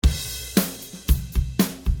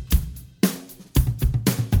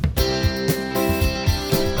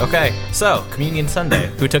Okay, so Communion Sunday.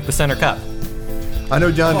 Who took the center cup? I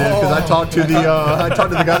know John did because I talked to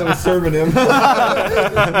the guy that was serving him.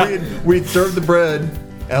 We'd served the bread,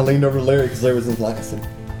 and I leaned over to Larry because Larry was in class, and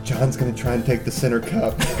John's going to try and take the center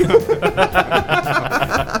cup.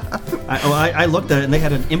 I looked at it, and they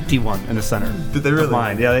had an empty one in the center. Did they really?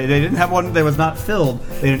 Mine. Yeah, they didn't have one that was not filled.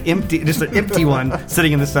 They had just an empty one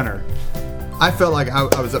sitting in the center. I felt like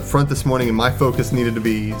I was up front this morning, and my focus needed to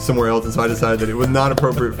be somewhere else, and so I decided that it was not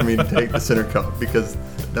appropriate for me to take the center cup because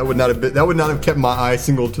that would not have kept my eye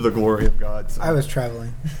single to the glory of God. So. I was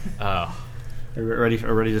traveling. Oh, Are we ready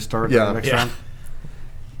to start Yeah. next round?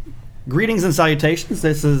 Greetings and salutations.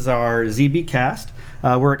 This is our ZBCast.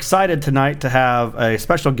 We're excited tonight to have a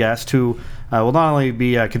special guest who will not only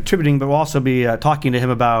be contributing, but will also be talking to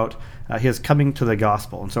him about his coming to the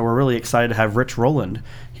gospel. And so we're really excited to have Rich Roland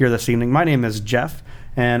here this evening. My name is Jeff,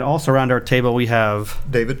 and also around our table we have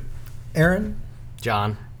David, Aaron,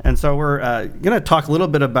 John. And so we're going to talk a little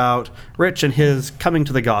bit about Rich and his coming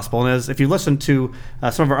to the gospel. And if you listen to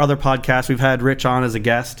some of our other podcasts, we've had Rich on as a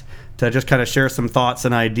guest to just kind of share some thoughts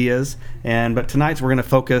and ideas. But tonight we're going to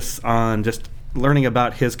focus on just learning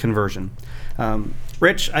about his conversion.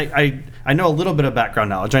 Rich, I know a little bit of background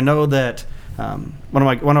knowledge. I know that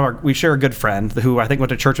we share a good friend who I think went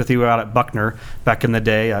to church with you out at Buckner back in the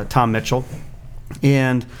day, Tom Mitchell,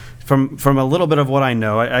 and from a little bit of what I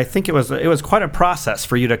know, I think it was quite a process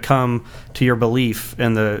for you to come to your belief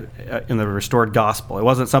in the restored gospel. It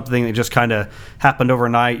wasn't something that just kind of happened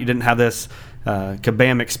overnight. You didn't have this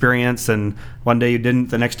kabam experience, and one day you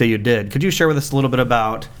didn't, the next day you did. Could you share with us a little bit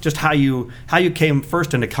about just how you came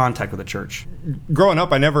first into contact with the church? Growing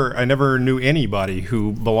up, I never knew anybody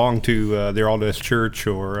who belonged to the RLDS Church,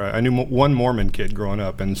 or I knew one Mormon kid growing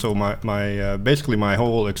up, and so my basically my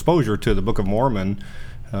whole exposure to the Book of Mormon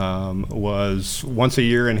was once a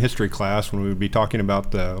year in history class when we would be talking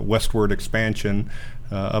about the westward expansion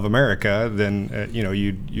of America. Then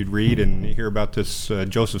you'd read and hear about this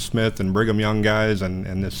Joseph Smith and Brigham Young guys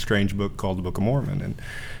and this strange book called the Book of Mormon.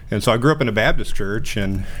 And so I grew up in a Baptist church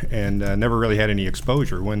and never really had any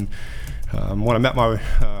exposure. When I met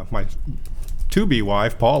my to-be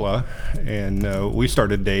wife, Paula, and we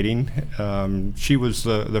started dating, she was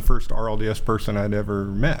the first RLDS person I'd ever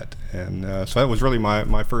met. And so that was really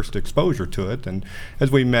my first exposure to it. And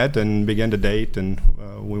as we met and began to date, and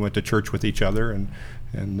we went to church with each other, and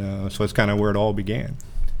so that's kind of where it all began.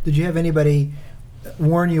 did you have anybody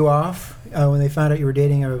warn you off when they found out you were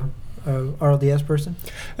dating a RLDS person?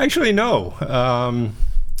 Actually, no.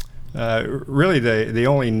 Really, the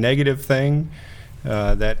only negative thing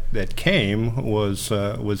that came was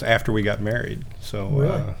after we got married. So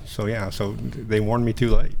Really? So they warned me too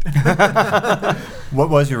late. what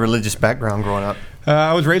was your religious background growing up?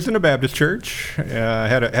 I was raised in a Baptist church.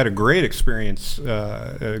 Had a great experience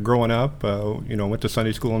growing up. Went to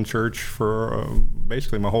Sunday school and church for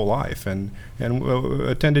basically my whole life, and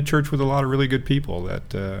attended church with a lot of really good people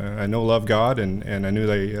that I know love God, and I knew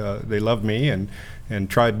they loved me and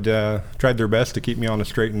tried their best to keep me on the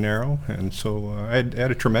straight and narrow. And so I had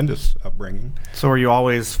a tremendous upbringing. So were you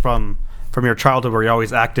always from your childhood? Were you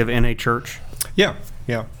always active in a church? Yeah.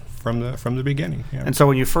 From the beginning. Yeah. And so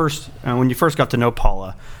when you first got to know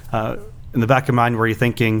Paula, in the back of mind, were you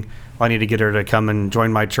thinking, well, I need to get her to come and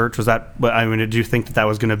join my church? Was that? Did you think that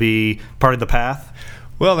was going to be part of the path?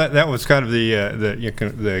 Well, that was kind of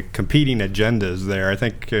the competing agendas there. I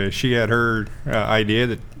think she had her idea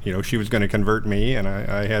that she was going to convert me, and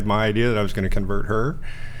I had my idea that I was going to convert her,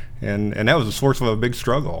 and that was a source of a big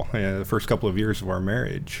struggle the first couple of years of our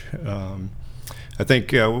marriage. I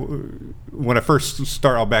think when I first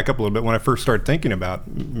started, I'll back up a little bit. When I first started thinking about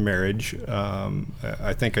marriage,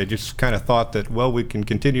 I think I just kind of thought that, well, we can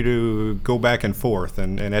continue to go back and forth.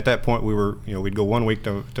 And at that point, we'd go 1 week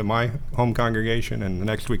to my home congregation and the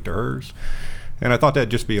next week to hers. And I thought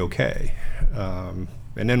that'd just be okay. And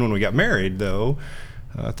then when we got married, though,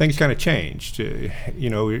 things kind of changed.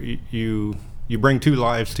 You bring two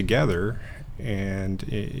lives together. And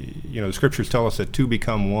the scriptures tell us that two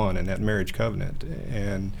become one in that marriage covenant,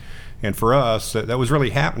 and for us that was really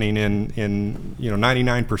happening in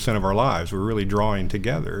 99% of our lives. We're really drawing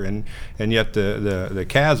together, and yet the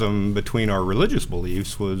chasm between our religious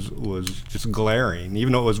beliefs was just glaring.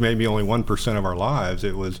 Even though it was maybe only 1% of our lives,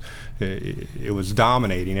 it was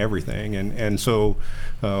dominating everything, and so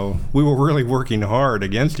we were really working hard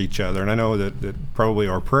against each other. And I know that probably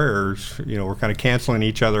our prayers, were kind of canceling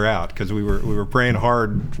each other out, because we were praying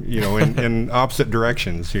hard, in opposite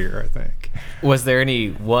directions here, I think. Was there any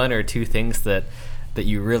one or two things that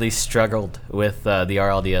you really struggled with the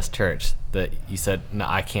RLDS church that you said, no,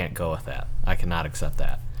 I can't go with that, I cannot accept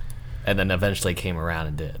that? and then eventually came around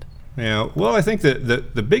and did? Yeah, well, I think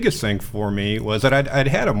that the biggest thing for me was that I'd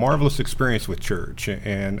had a marvelous experience with church,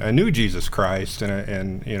 and I knew Jesus Christ,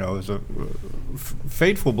 and was a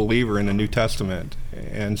faithful believer in the New Testament,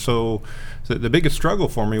 and so the biggest struggle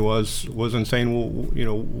for me was in saying, well,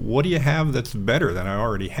 what do you have that's better than I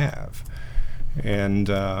already have? And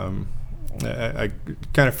I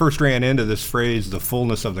kind of first ran into this phrase, the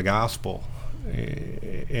fullness of the gospel,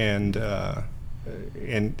 and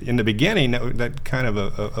in the beginning, that kind of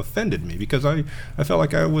offended me, because I felt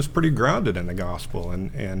like I was pretty grounded in the gospel,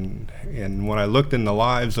 and when I looked in the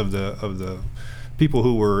lives of the people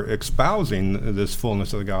who were espousing this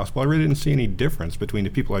fullness of the gospel, I really didn't see any difference between the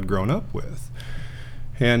people I'd grown up with.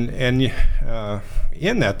 And in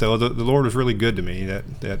that, though, the Lord was really good to me.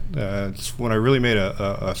 It's when I really made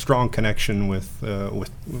a strong connection with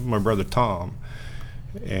my brother Tom.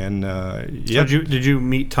 And So did you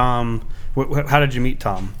meet Tom? How did you meet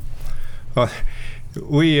Tom? Paula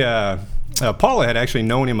had actually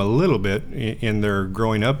known him a little bit in their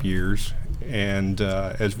growing up years, and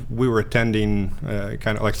as we were attending,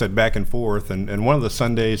 kind of like I said, back and forth, and one of the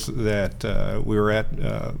Sundays that we were at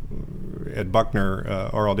Buckner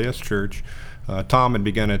RLDS Church, Tom had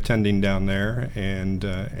begun attending down there,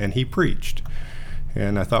 and he preached.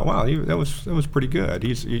 And I thought, wow, that was pretty good.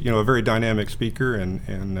 He's a very dynamic speaker,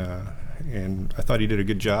 and I thought he did a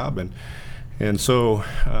good job. And so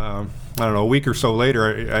I don't know, a week or so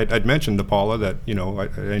later, I'd mentioned to Paula that I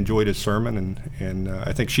enjoyed his sermon, and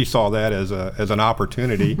I think she saw that as an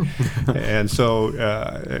opportunity. And so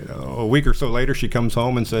a week or so later, she comes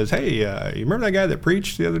home and says, "Hey, you remember that guy that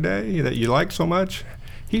preached the other day that you liked so much?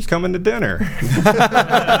 He's coming to dinner."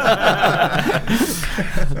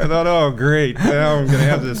 I thought, oh, great! Now I'm going to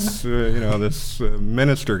have this, this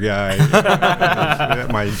minister guy at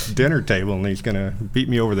my dinner table, and he's going to beat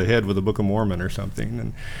me over the head with the Book of Mormon or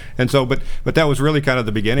something. And so, but that was really kind of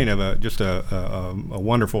the beginning of a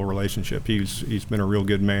wonderful relationship. He's been a real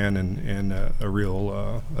good man and a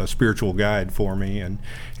real a spiritual guide for me, and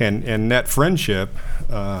that friendship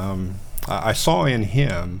I saw in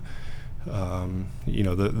him.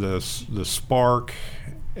 The spark.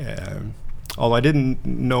 Although I didn't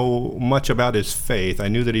know much about his faith, I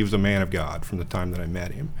knew that he was a man of God from the time that I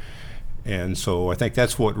met him, and so I think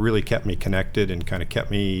that's what really kept me connected and kind of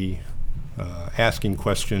kept me asking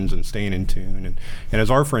questions and staying in tune. And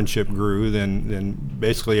as our friendship grew, then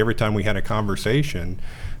basically every time we had a conversation,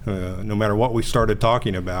 no matter what we started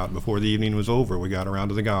talking about, before the evening was over, we got around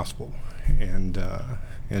to the gospel, and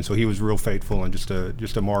so he was real faithful and just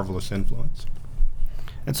a marvelous influence.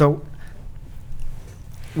 And so,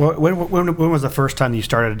 when was the first time you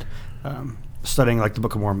started studying like the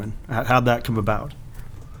Book of Mormon? How'd that come about?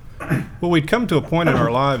 Well, we'd come to a point in our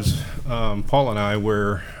lives, Paul and I,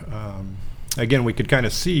 where again we could kind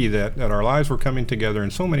of see that our lives were coming together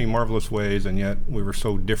in so many marvelous ways, and yet we were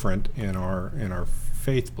so different in our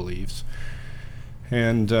faith beliefs.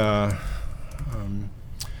 And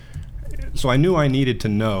so I knew I needed to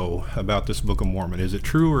know about this Book of Mormon. Is it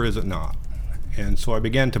true or is it not? And so I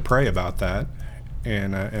began to pray about that,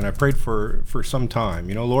 and I prayed for some time.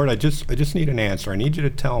 Lord, I just need an answer. I need you to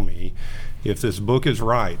tell me if this book is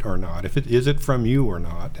right or not. Is it from you or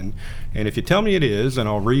not? And if you tell me it is, then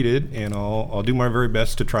I'll read it and I'll do my very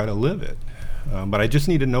best to try to live it. But I just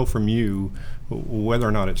need to know from you whether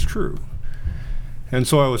or not it's true. And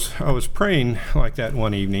so I was praying like that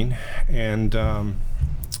one evening, and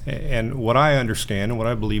what I understand and what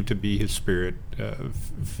I believe to be his spirit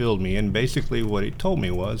filled me. And basically what he told me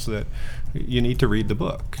was that you need to read the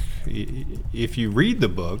book. If you read the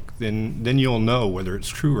book, then you'll know whether it's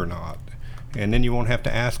true or not. And then you won't have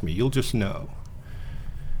to ask me. You'll just know.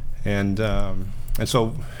 And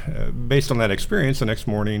so based on that experience, the next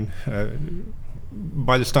morning,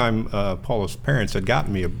 by this time, Paula's parents had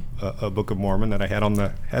gotten me a Book of Mormon that I had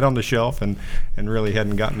on the shelf and really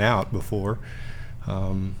hadn't gotten out before.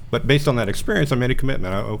 But based on that experience, I made a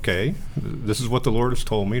commitment. Okay, this is what the Lord has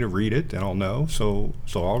told me to read it, and I'll know, so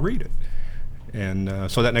I'll read it. And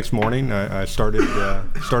so that next morning, I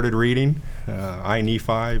started reading I,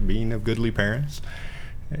 Nephi, being of goodly parents,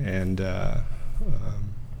 and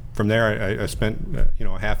from there, I spent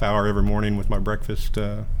a half hour every morning with my breakfast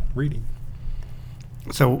reading.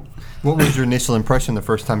 So, what was your initial impression the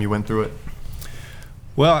first time you went through it?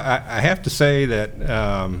 Well, I have to say that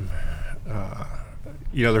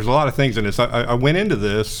there's a lot of things in this. I went into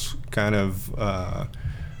this kind of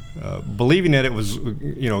believing that it was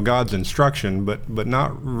God's instruction, but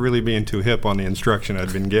not really being too hip on the instruction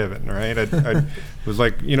I'd been given. Right? I was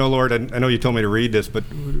like, Lord, I know you told me to read this, but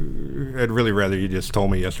I'd really rather you just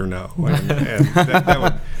told me yes or no, and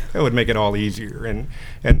that would make it all easier. And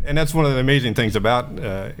that's one of the amazing things about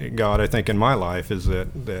God, I think, in my life, is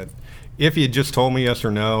that if he had just told me yes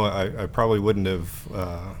or no, I probably wouldn't have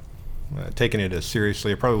taken it as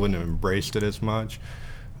seriously. I probably wouldn't have embraced it as much.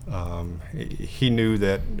 He knew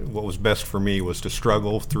that what was best for me was to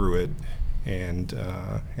struggle through it, and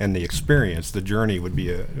the experience, the journey, would be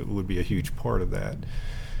a huge part of that.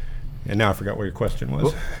 And now I forgot what your question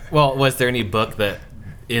was. Well, was there any book that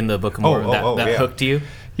in the Book of Mormon that hooked you?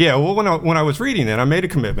 Yeah, well, when I was reading it, I made a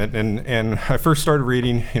commitment, and I first started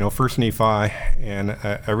reading, First Nephi, and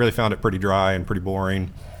I really found it pretty dry and pretty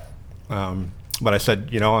boring. But I said,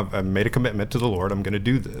 I've made a commitment to the Lord. I'm going to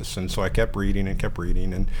do this, and so I kept reading,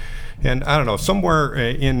 and I don't know, somewhere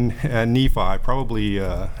in Nephi, probably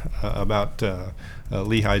about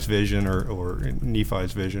Lehi's vision or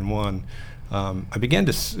Nephi's vision 1. I began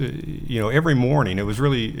to, every morning. It was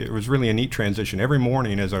really a neat transition. Every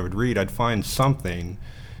morning, as I would read, I'd find something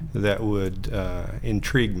that would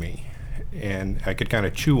intrigue me, and I could kind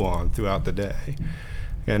of chew on throughout the day.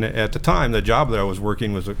 And at the time, the job that I was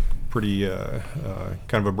working was a pretty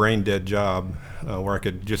kind of a brain dead job, where I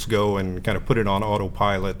could just go and kind of put it on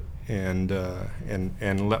autopilot and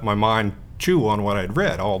let my mind chew on what I'd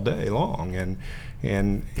read all day long. And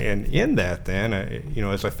in that, then,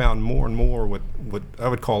 as I found more and more what I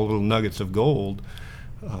would call little nuggets of gold,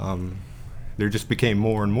 there just became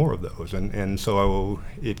more and more of those, and so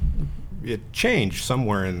it changed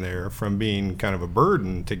somewhere in there from being kind of a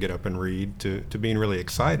burden to get up and read to being really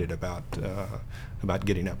excited about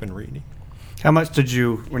getting up and reading. How much did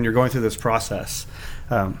you, when you're going through this process,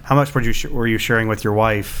 how much were you sharing with your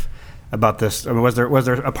wife about this? I mean, was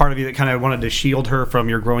there a part of you that kind of wanted to shield her from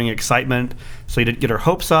your growing excitement, so you didn't get her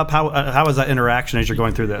hopes up? How was that interaction as you're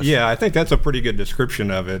going through this? Yeah, I think that's a pretty good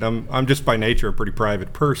description of it. I'm just by nature a pretty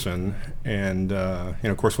private person, and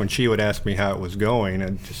of course, when she would ask me how it was going,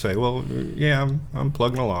 I'd just say, well, yeah, I'm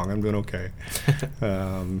plugging along, I'm doing okay.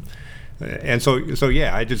 And so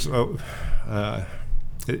yeah, I just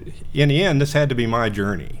in the end, this had to be my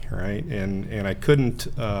journey, right? And I couldn't.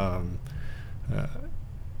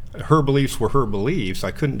 Her beliefs were her beliefs.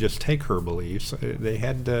 I couldn't just take her beliefs.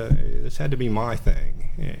 This had to be my thing,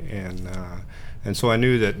 and so I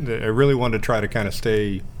knew that I really wanted to try to kind of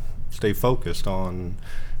stay focused on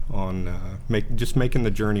making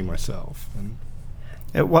the journey myself. And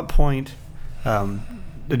at what point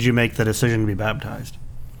did you make the decision to be baptized?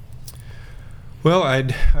 Well,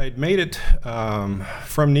 I'd made it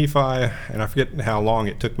from Nephi, and I forget how long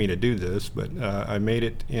it took me to do this, but I made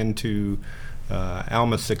it into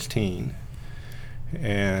Alma 16,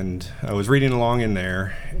 and I was reading along in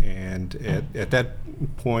there, and at that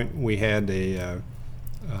point we had a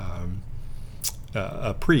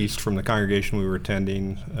priest from the congregation we were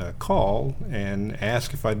attending call and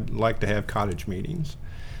ask if I'd like to have cottage meetings.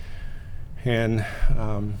 And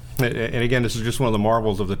again, this is just one of the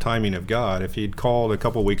marvels of the timing of God. If he'd called a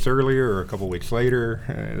couple weeks earlier or a couple weeks later,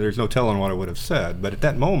 there's no telling what I would have said. But at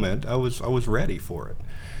that moment, I was ready for it.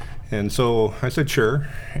 And so I said sure,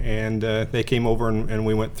 and they came over and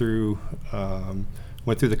we went through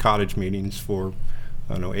the cottage meetings for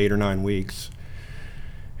 8 or 9 weeks.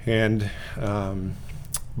 And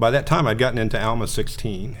by that time, I'd gotten into Alma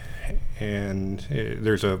 16. And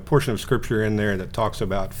there's a portion of scripture in there that talks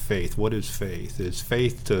about faith. What is faith? Is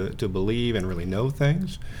faith to believe and really know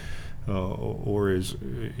things, or is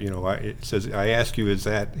it says, I ask you, is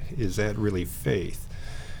that really faith?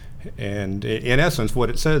 And in essence,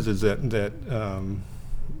 what it says is that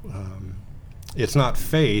it's not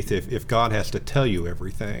faith if God has to tell you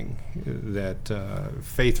everything. That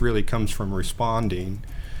faith really comes from responding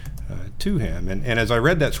to Him. And as I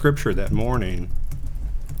read that scripture that morning,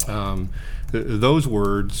 those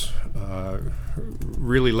words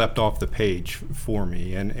really leapt off the page for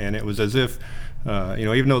me, and it was as if,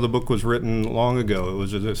 even though the book was written long ago, it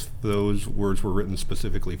was as if those words were written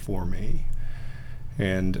specifically for me.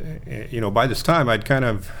 And by this time, I'd kind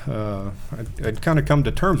of come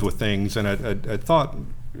to terms with things, and I thought,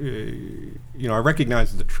 I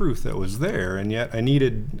recognized the truth that was there, and yet I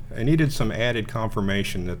needed some added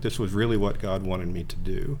confirmation that this was really what God wanted me to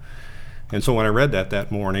do. And so when I read that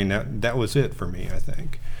morning, that was it for me, I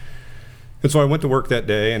think. And so I went to work that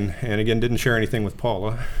day, and again, didn't share anything with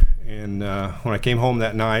Paula. And when I came home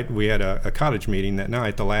that night, we had a cottage meeting that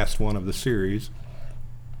night, the last one of the series.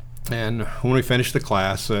 And when we finished the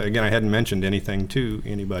class, again, I hadn't mentioned anything to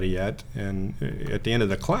anybody yet. And at the end of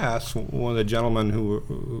the class, one of the gentlemen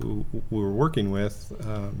who we were working with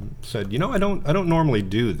said, I don't normally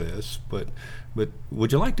do this, but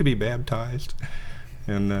would you like to be baptized?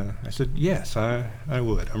 And I said, yes, I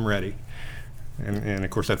would. I'm ready. And of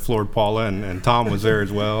course that floored Paula, and Tom was there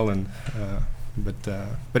as well. And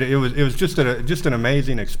but it was just an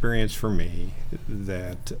amazing experience for me,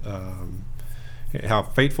 that how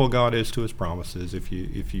faithful God is to His promises. If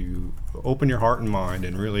you open your heart and mind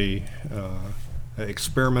and really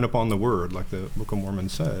experiment upon the Word, like the Book of Mormon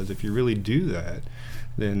says, if you really do that,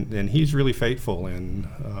 then He's really faithful in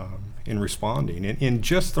responding in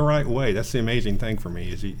just the right way. That's the amazing thing for me,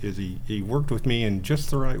 is he worked with me in just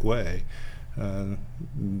the right way.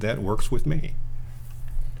 That works with me.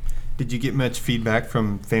 Did you get much feedback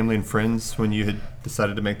from family and friends when you had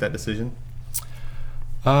decided to make that decision?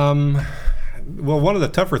 Well, one of the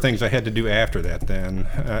tougher things I had to do after that, then,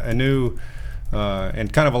 I knew,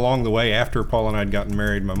 and kind of along the way after Paul and I had gotten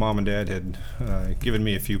married, my mom and dad had given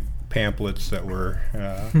me a few pamphlets that were,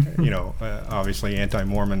 obviously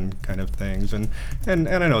anti-Mormon kind of things, and I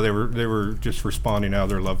know they were just responding out of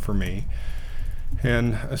their love for me.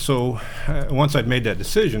 And so once I'd made that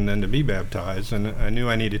decision then to be baptized, and I knew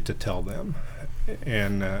I needed to tell them,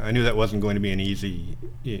 and I knew that wasn't going to be an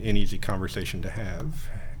easy conversation to have.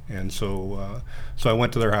 And so I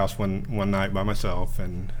went to their house one night by myself,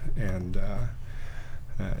 and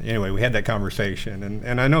anyway, we had that conversation,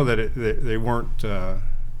 and I know that they weren't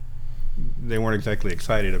exactly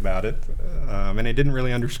excited about it, and they didn't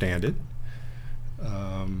really understand it.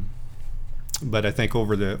 But I think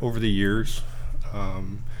over the years,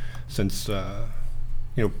 since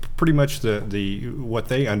pretty much the what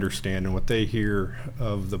they understand and what they hear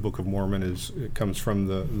of the Book of Mormon comes from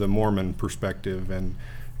the Mormon perspective, and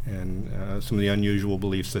some of the unusual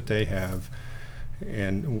beliefs that they have,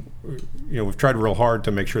 and we've tried real hard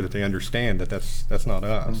to make sure that they understand that that's not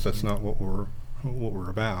us. Mm-hmm. That's not what we're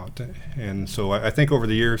about. And so I think over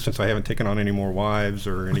the years, since I haven't taken on any more wives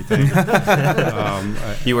or anything,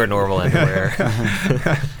 you wear normal underwear.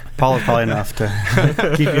 Paul is probably enough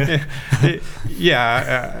to keep you.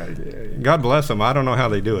 Yeah, God bless them. I don't know how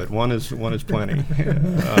they do it. One is plenty.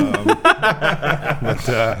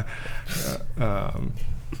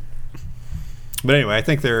 But anyway, I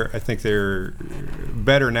think they're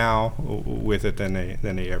better now with it than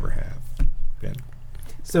they ever have been.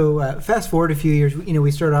 So fast forward a few years,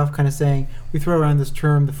 we started off kind of saying, we throw around this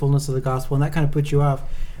term, the fullness of the gospel, and that kind of puts you off.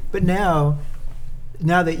 But now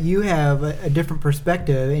that you have a different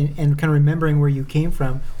perspective and kind of remembering where you came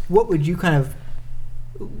from, what would you kind of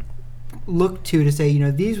look to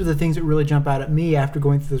say, these were the things that really jump out at me after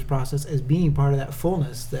going through this process as being part of that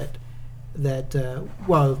fullness that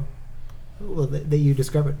you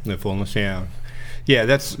discovered? The fullness, yeah. Yeah,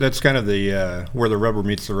 that's kind of the where the rubber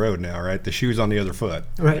meets the road now, right? The shoe's on the other foot,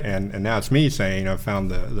 right? And now it's me saying I've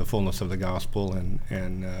found the fullness of the gospel, and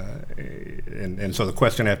so the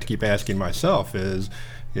question I have to keep asking myself is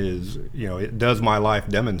does my life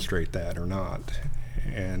demonstrate that or not?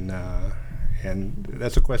 And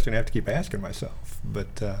that's a question I have to keep asking myself.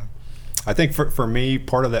 But I think for me,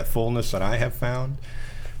 part of that fullness that I have found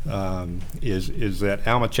is that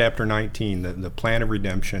Alma chapter 19, the plan of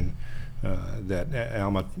redemption. That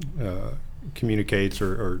Alma communicates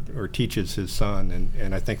or teaches his son,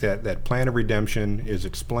 and I think that plan of redemption is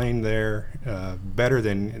explained there better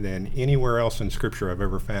than anywhere else in Scripture I've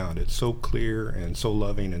ever found. It's so clear and so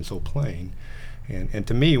loving and so plain, and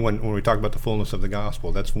to me, when we talk about the fullness of the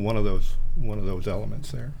gospel, that's one of those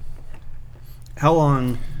elements there. How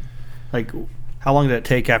long did it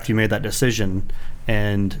take after you made that decision,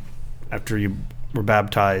 and after you were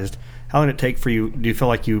baptized? How long did it take for you? Do you feel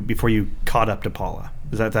like before you caught up to Paula?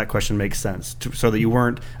 Does that question make sense? So that you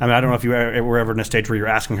weren't. I mean, I don't know if you were ever in a stage where you're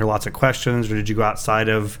asking her lots of questions, or did you go outside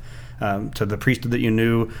of to the priesthood that you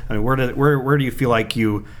knew? I mean, where do you feel like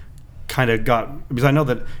you kind of got? Because I know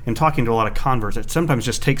that in talking to a lot of converts, it sometimes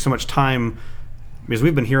just takes so much time. Because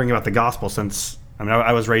we've been hearing about the gospel since. I mean,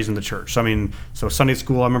 I was raised in the church. So Sunday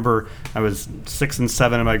school, I remember I was 6 and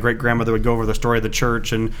 7, and my great-grandmother would go over the story of the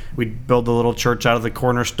church, and we'd build the little church out of the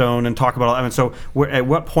cornerstone and talk about all that. I mean, so at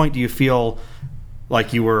what point do you feel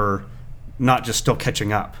like you were not just still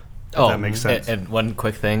catching up? If that makes sense. And one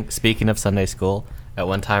quick thing, speaking of Sunday school, at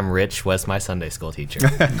one time, Rich was my Sunday school teacher.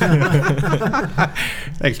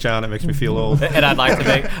 Thanks, John. It makes me feel old. And I'd like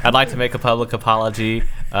to make a public apology if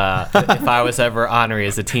I was ever ornery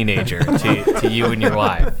as a teenager to you and your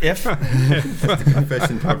wife.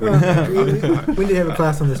 Confession talk. We need to have a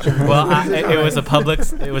class on this, John. Well, it was a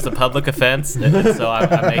public offense, so I'm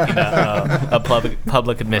making a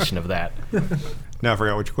public admission of that. Now I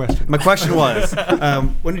forgot what your question. My question was,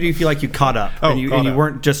 when did you feel like you caught up? And you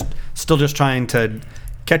weren't still just trying to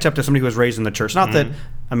catch up to somebody who was raised in the church? Not that,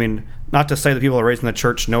 I mean, not to say that people are raised in the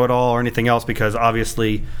church know it all or anything else, because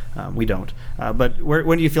obviously we don't. But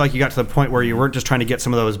when do you feel like you got to the point where you weren't just trying to get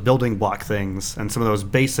some of those building block things and some of those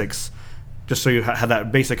basics, just so you had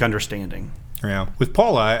that basic understanding? Yeah, with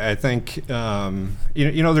Paula, I think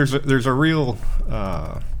there's a real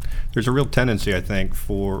tendency, I think,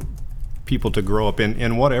 for people to grow up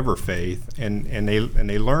in whatever faith, and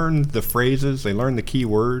they learn the phrases, they learn the key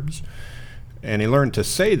words, and they learn to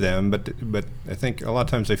say them, but I think a lot of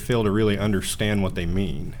times they fail to really understand what they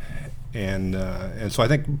mean, and so I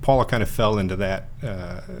think Paula kind of fell into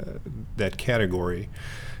that category.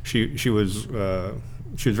 She was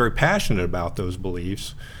very passionate about those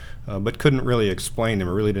beliefs, but couldn't really explain them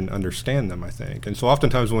or really didn't understand them, I think. And so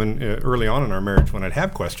oftentimes when early on in our marriage, when I'd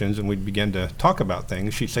have questions and we'd begin to talk about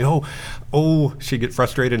things, she'd say, oh, she'd get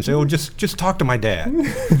frustrated and say, oh, just talk to my dad.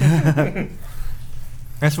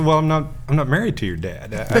 I said, well, I'm not married to your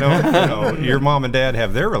dad. I don't, your mom and dad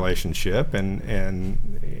have their relationship, and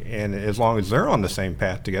as long as they're on the same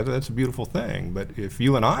path together, that's a beautiful thing. But if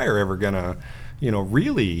you and I are ever gonna,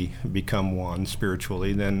 really become one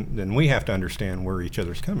spiritually, then we have to understand where each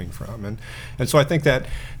other's coming from. And so I think that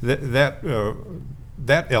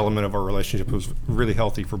element of our relationship was really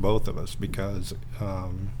healthy for both of us, because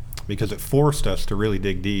it forced us to really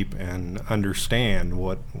dig deep and understand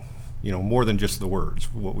what, more than just the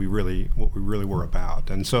words, what we really were about.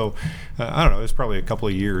 And so, I don't know, it was probably a couple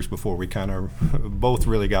of years before we kind of both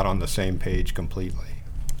really got on the same page completely.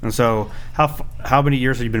 And so, how many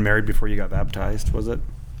years had you been married before you got baptized, was it?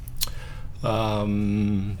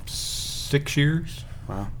 6 years.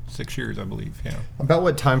 Wow. 6 years, I believe, yeah. About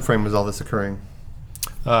what time frame was all this occurring?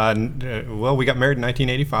 Well, we got married in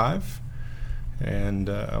 1985, and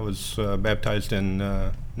I was baptized in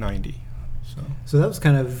 90. So that was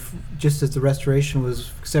kind of just as the restoration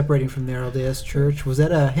was separating from the LDS Church. Was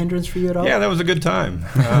that a hindrance for you at all? Yeah, that was a good time.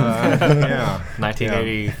 Yeah,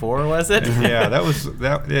 1984 was it? Yeah,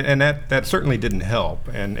 that certainly didn't help.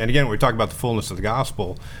 And again, when we talk about the fullness of the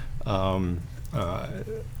gospel, I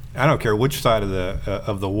don't care which side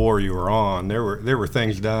of the war you were on. There were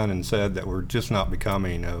things done and said that were just not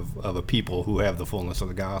becoming of a people who have the fullness of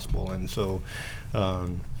the gospel. And so,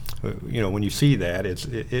 when you see that,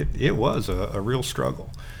 it was a real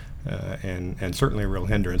struggle, and certainly a real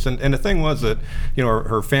hindrance. And the thing was that,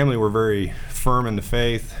 her family were very firm in the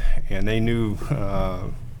faith, and they knew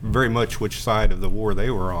very much which side of the war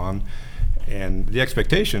they were on. And the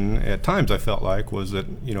expectation at times, I felt like, was that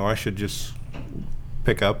I should just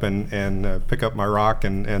pick up and pick up my rock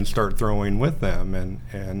and start throwing with them.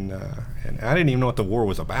 And I didn't even know what the war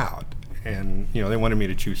was about. And they wanted me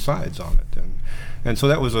to choose sides on it. And so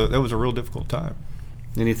that was a real difficult time.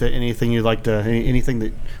 Anything you'd like to, anything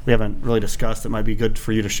that we haven't really discussed that might be good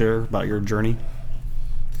for you to share about your journey?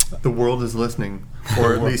 The world is listening,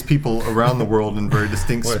 or at least people around the world in very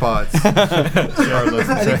distinct spots are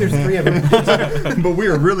listening. I think there's 3 of them. But we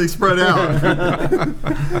are really spread out.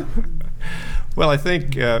 Well, I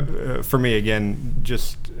think for me, again,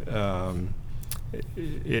 just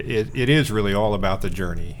it is really all about the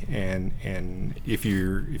journey, and if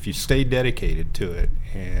you stay dedicated to it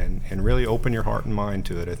and really open your heart and mind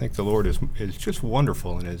to it, I think the Lord is just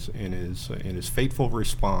wonderful in his faithful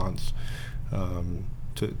response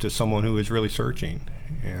to someone who is really searching,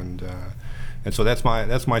 and so that's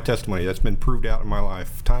my testimony. That's been proved out in my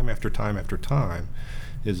life time after time after time,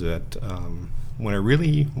 is that when I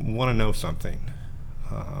really want to know something,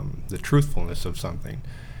 the truthfulness of something,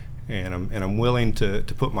 and I'm willing to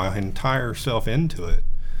put my entire self into it,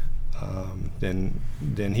 then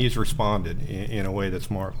He's responded in a way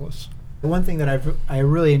that's marvelous. The one thing that I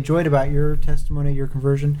really enjoyed about your testimony, your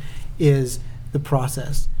conversion, is the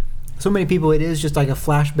process. So many people, it is just like a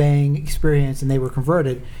flashbang experience, and they were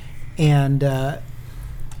converted. And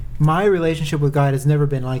my relationship with God has never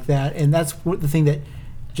been like that. And that's the thing that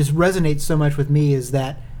just resonates so much with me, is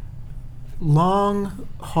that long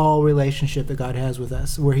haul relationship that God has with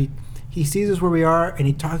us, where he sees us where we are, and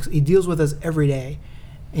he deals with us every day.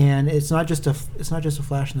 And it's not just a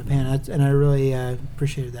flash in the pan. And I really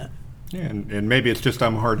appreciated that. Yeah, and maybe it's just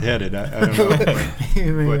I'm hard-headed. I don't know,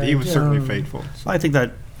 but He was certainly faithful. So. I think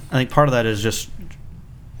part of that is just,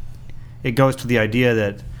 it goes to the idea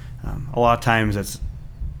that a lot of times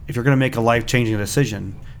if you're going to make a life-changing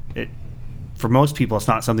decision, for most people it's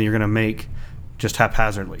not something you're going to make just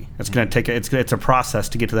haphazardly. It's going to take it's a process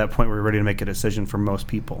to get to that point where you're ready to make a decision for most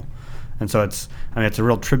people. And so it's a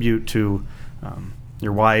real tribute to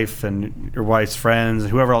your wife and your wife's friends,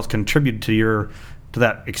 whoever else contributed to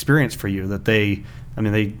that experience for you, that they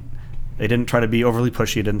didn't try to be overly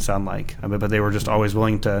pushy, it didn't sound like, but they were just always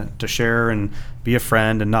willing to share and be a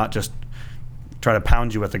friend, and not just try to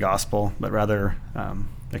pound you with the gospel, but rather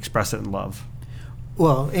express it in love.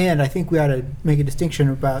 Well, and I think we ought to make a distinction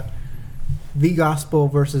about the gospel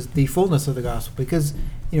versus the fullness of the gospel, because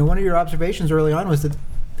one of your observations early on was that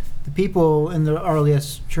the people in the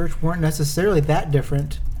earliest church weren't necessarily that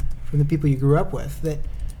different from the people you grew up with. That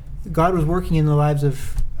God was working in the lives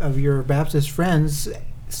of your Baptist friends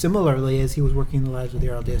similarly as He was working in the lives of the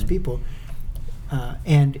earliest people,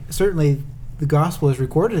 and certainly the gospel is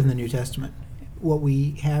recorded in the New Testament. What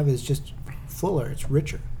we have is just fuller; it's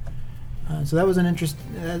richer. So that was an interesting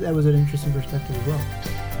perspective as well.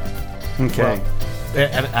 Okay.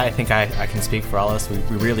 Well, I think I can speak for all of us. We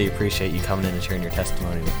really appreciate you coming in and sharing your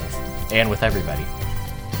testimony with us and with everybody.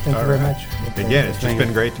 Thank you very much. Again, it's just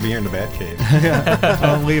been great to be here in the Bat Cave.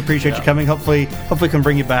 Well, we appreciate you coming. Hopefully we can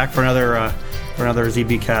bring you back for another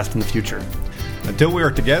ZBcast in the future. Until we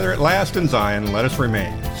are together at last in Zion, let us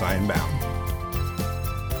remain Zion bound.